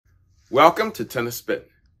Welcome to Tennis Spin,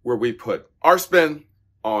 where we put our spin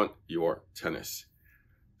on your tennis.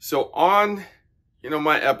 So on,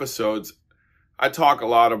 my episodes, I talk a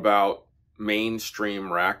lot about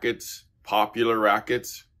mainstream rackets, popular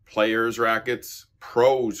rackets, players rackets,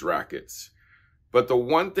 pros rackets. But the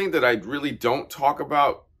one thing that I really don't talk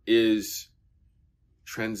about is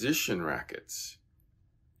transition rackets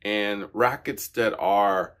and rackets that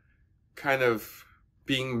are kind of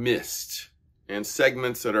being missed and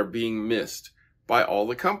segments that are being missed by all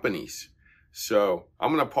the companies. So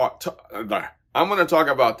I'm going to talk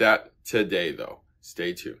about that today, though.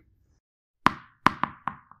 Stay tuned.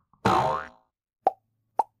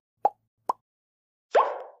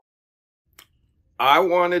 I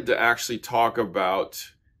wanted to actually talk about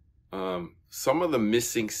some of the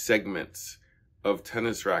missing segments of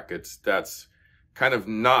tennis rackets that's kind of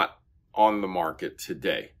not on the market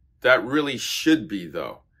today. That really should be,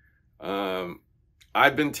 though.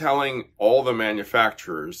 I've been telling all the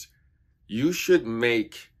manufacturers, you should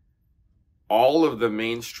make all of the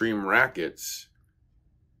mainstream rackets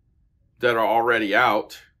that are already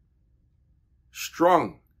out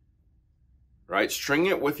strung, right? String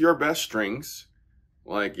it with your best strings.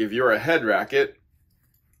 Like if you're a head racket,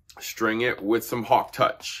 string it with some Hawk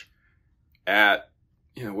Touch at,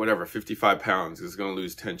 55 pounds. It's going to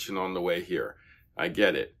lose tension on the way here. I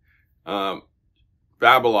get it.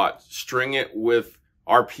 Babolat, string it with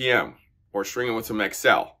RPM or string it with some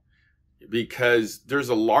XL, because there's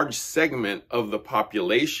a large segment of the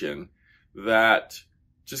population that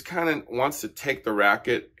just kind of wants to take the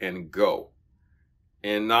racket and go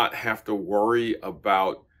and not have to worry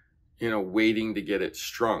about, waiting to get it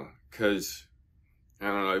strung. Because, I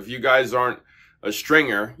don't know, if you guys aren't a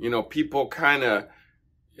stringer, people kind of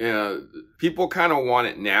want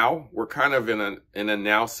it now. We're kind of in a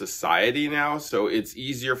now society now, so it's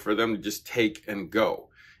easier for them to just take and go.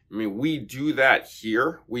 I mean, we do that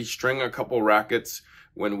here. We string a couple rackets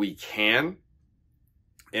when we can,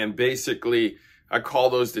 and basically I call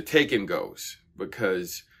those the take and goes,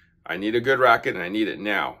 because I need a good racket and I need it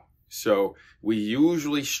now. So we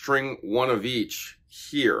usually string one of each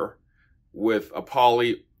here with a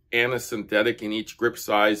poly and a synthetic in each grip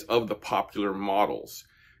size of the popular models.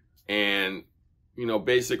 And,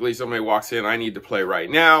 basically somebody walks in, I need to play right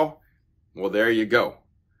now. Well, there you go.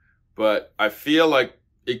 But I feel like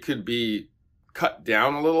it could be cut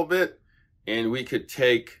down a little bit, and we could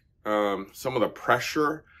take some of the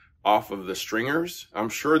pressure off of the stringers. I'm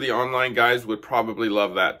sure the online guys would probably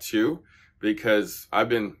love that too, because I've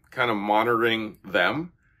been kind of monitoring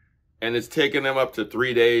them, and it's taken them up to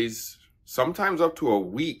 3 days, sometimes up to a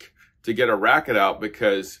week to get a racket out,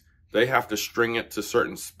 because they have to string it to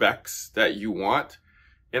certain specs that you want.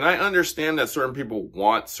 And I understand that certain people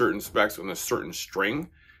want certain specs on a certain string,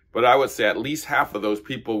 but I would say at least half of those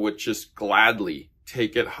people would just gladly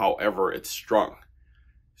take it however it's strung.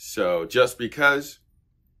 So just because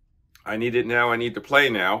I need it now, I need to play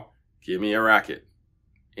now, give me a racket.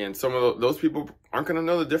 And some of those people aren't going to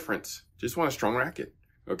know the difference. Just want a strong racket.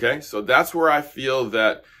 Okay, so that's where I feel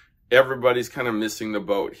that everybody's kind of missing the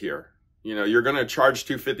boat here. You're going to charge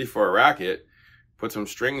 $250 for a racket, put some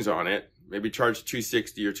strings on it, maybe charge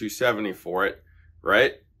 $260 or $270 for it,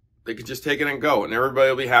 right? They could just take it and go, and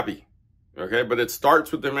everybody will be happy. Okay, but it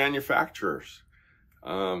starts with the manufacturers.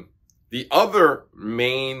 The other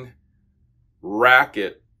main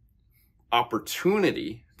racket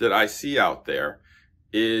opportunity that I see out there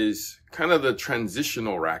is kind of the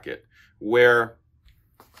transitional racket, where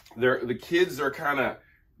the kids are kind of,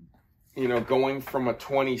 going from a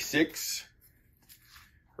 26,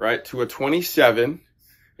 right, to a 27.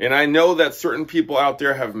 And I know that certain people out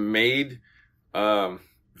there have made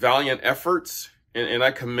valiant efforts, and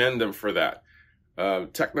I commend them for that.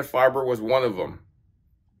 Technofiber was one of them.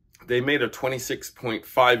 They made a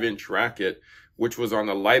 26.5-inch racket, which was on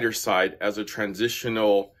the lighter side as a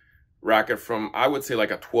transitional racket from, I would say,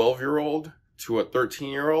 like a 12-year-old to a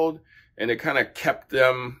 13-year-old. And it kind of kept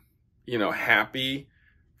them, happy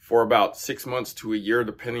for about 6 months to a year,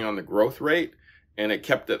 depending on the growth rate. And it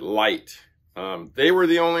kept it light. They were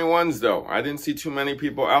the only ones, though. I didn't see too many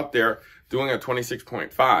people out there doing a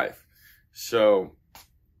 26.5. So,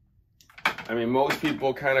 most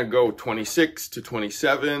people kind of go 26 to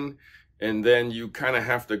 27, and then you kind of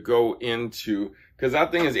have to go into, because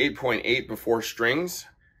that thing is 8.8 before strings.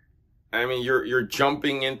 You're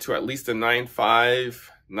jumping into at least a 9.5,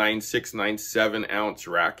 9.6, 9.7 ounce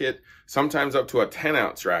racket, sometimes up to a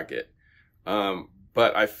 10-ounce racket.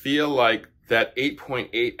 But I feel like that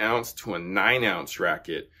 8.8 ounce to a 9-ounce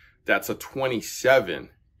racket, that's a 27,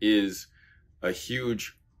 is a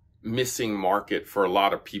huge missing market for a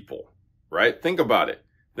lot of people, right? Think about it.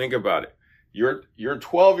 Think about it. You're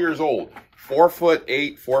 12 years old,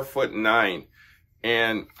 4'8", 4'9",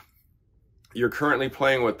 and you're currently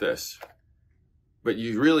playing with this. But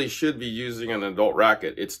you really should be using an adult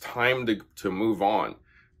racket. It's time to move on.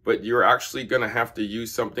 But you're actually going to have to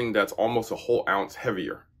use something that's almost a whole ounce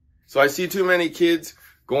heavier. So I see too many kids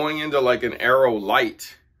going into like an Aero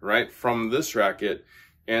Light, right, from this racket,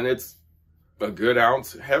 and it's a good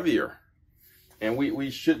ounce heavier. And we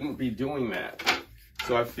shouldn't be doing that.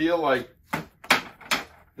 So I feel like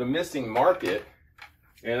the missing market,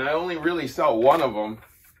 and I only really sell one of them,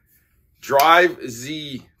 Drive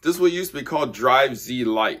Z. This is what used to be called Drive Z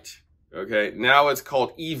Lite. Okay, now it's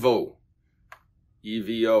called Evo.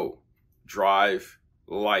 EVO. Drive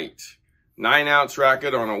Lite. 9-ounce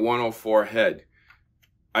racket on a 104 head.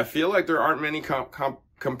 I feel like there aren't many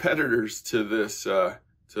competitors to this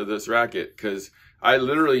racket, because I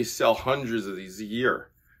literally sell hundreds of these a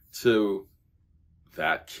year to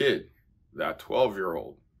that kid, that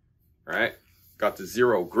 12-year-old, right? Got the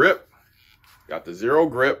zero grip, got the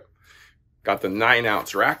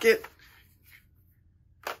 9-ounce racket,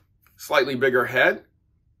 slightly bigger head,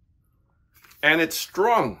 and it's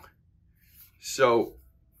strung. So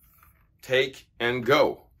take and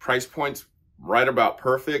go. Price point's right about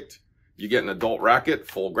perfect. You get an adult racket,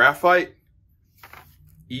 full graphite,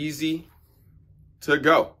 easy to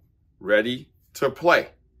go, ready to play.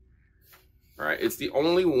 All right, it's the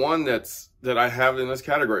only one that I have in this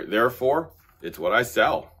category. Therefore, it's what I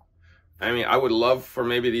sell. I mean, I would love for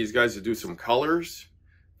maybe these guys to do some colors,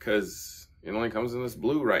 because it only comes in this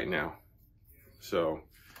blue right now. So,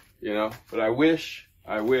 you know, but I wish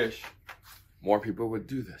more people would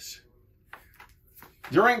do this.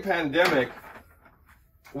 During pandemic,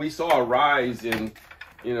 we saw a rise in,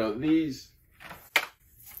 you know, these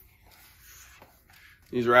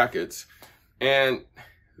rackets, and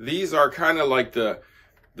these are kind of like the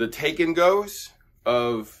take and goes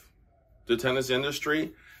of the tennis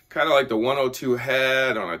industry, kind of like the 102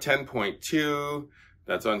 head on a 10.2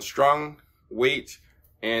 that's unstrung weight,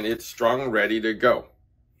 and it's strung ready to go,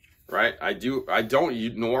 right? I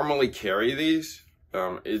don't normally carry these.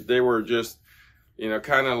 They were just, you know,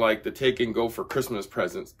 kind of like the take and go for Christmas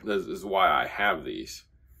presents. This is why I have these.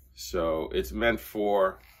 So it's meant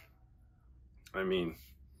for, I mean,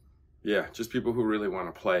 yeah, just people who really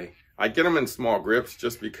want to play. I get them in small grips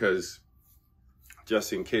just in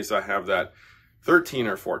case I have that 13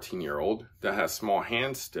 or 14-year-old that has small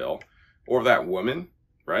hands still, or that woman,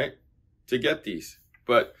 right, to get these.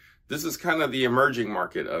 But this is kind of the emerging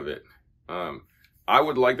market of it. I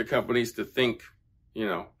would like the companies to think, you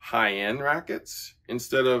know, high-end rackets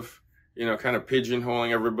instead of, you know, kind of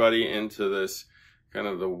pigeonholing everybody into this kind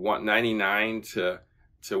of the 199 to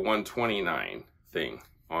 129 thing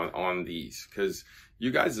on these, because you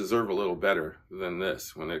guys deserve a little better than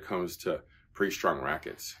this when it comes to pre-strung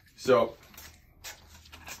rackets. So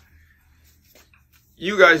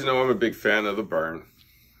you guys know I'm a big fan of the Burn,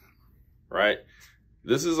 right?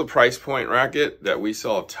 This is a price point racket that we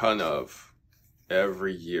sell a ton of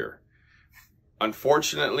every year.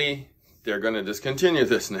 Unfortunately, they're going to discontinue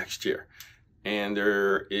this next year, and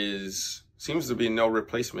there seems to be no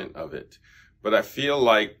replacement of it. But I feel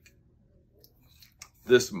like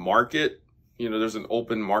this market, you know, there's an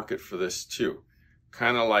open market for this too.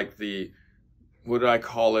 Kind of like the, what do I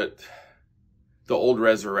call it? The old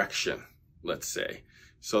resurrection, let's say.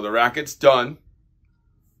 So the racket's done.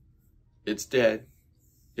 It's dead.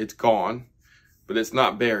 It's gone. But it's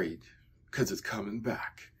not buried, because it's coming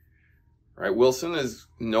back. Right? Wilson is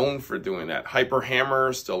known for doing that. Hyper Hammer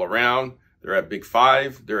is still around. They're at Big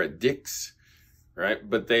Five. They're at Dick's. Right?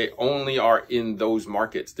 But they only are in those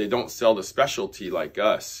markets. They don't sell the specialty like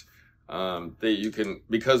us.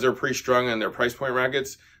 Because they're pre-strung and they're price point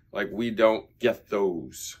rackets, like we don't get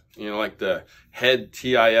those. You know, like the head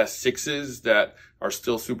TIS 6s that are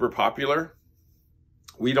still super popular.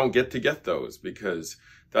 We don't get to get those because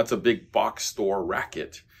that's a big box store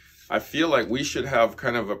racket. I feel like we should have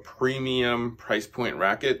kind of a premium price point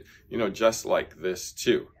racket, you know, just like this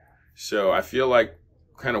too. So I feel like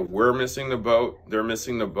kind of we're missing the boat. They're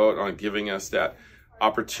missing the boat on giving us that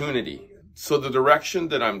opportunity. So the direction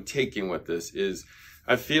that I'm taking with this is,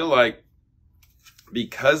 I feel like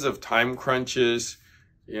because of time crunches,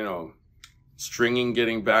 you know, stringing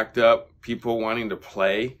getting backed up, people wanting to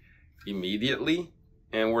play immediately,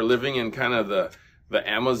 and we're living in kind of the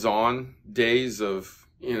Amazon days of,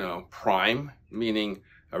 you know, Prime, meaning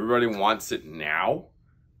everybody wants it now,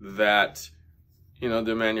 that, you know,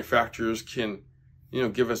 the manufacturers can, you know,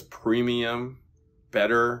 give us premium,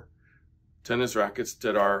 better tennis rackets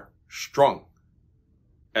that are strung.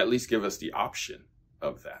 At least give us the option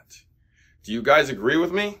of that. Do you guys agree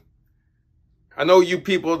with me? I know you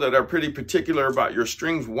people that are pretty particular about your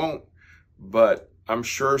strings won't, but I'm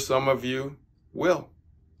sure some of you will,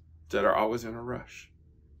 that are always in a rush.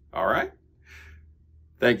 All right?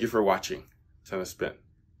 Thank you for watching Tennis Spin,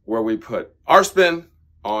 where we put our spin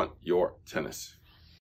on your tennis.